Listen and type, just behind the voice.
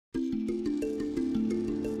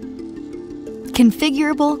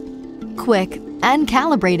Configurable, quick, and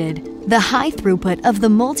calibrated, the high throughput of the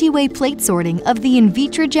multi-way plate sorting of the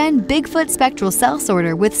Invitrogen Bigfoot Spectral Cell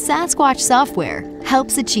Sorter with Sasquatch software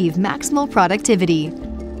helps achieve maximal productivity.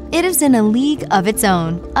 It is in a league of its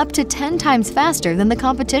own, up to 10 times faster than the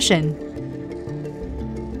competition.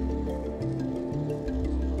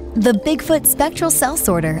 The Bigfoot Spectral Cell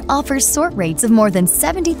Sorter offers sort rates of more than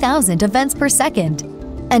 70,000 events per second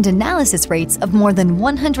and analysis rates of more than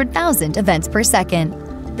 100,000 events per second.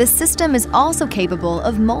 The system is also capable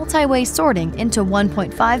of multi-way sorting into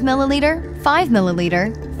 1.5 milliliter, 5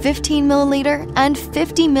 milliliter, 15 milliliter, and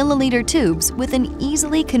 50 milliliter tubes with an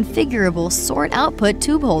easily configurable sort output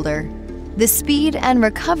tube holder. The speed and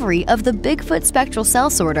recovery of the Bigfoot Spectral Cell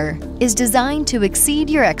Sorter is designed to exceed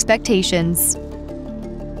your expectations.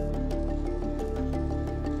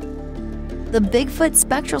 The Bigfoot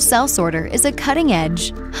Spectral Cell Sorter is a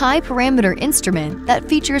cutting-edge, high-parameter instrument that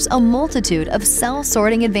features a multitude of cell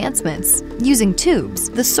sorting advancements. Using tubes,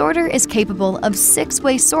 the sorter is capable of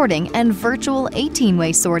 6-way sorting and virtual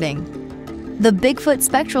 18-way sorting. The Bigfoot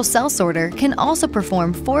Spectral Cell Sorter can also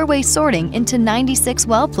perform 4-way sorting into 96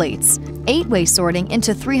 well plates, 8-way sorting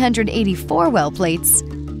into 384 well plates,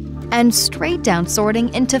 and straight-down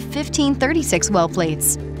sorting into 1536 well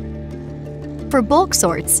plates. For bulk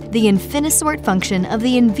sorts, the InfiniSort function of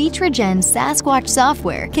the Invitrogen Sasquatch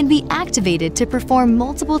software can be activated to perform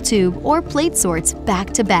multiple tube or plate sorts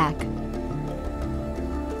back-to-back.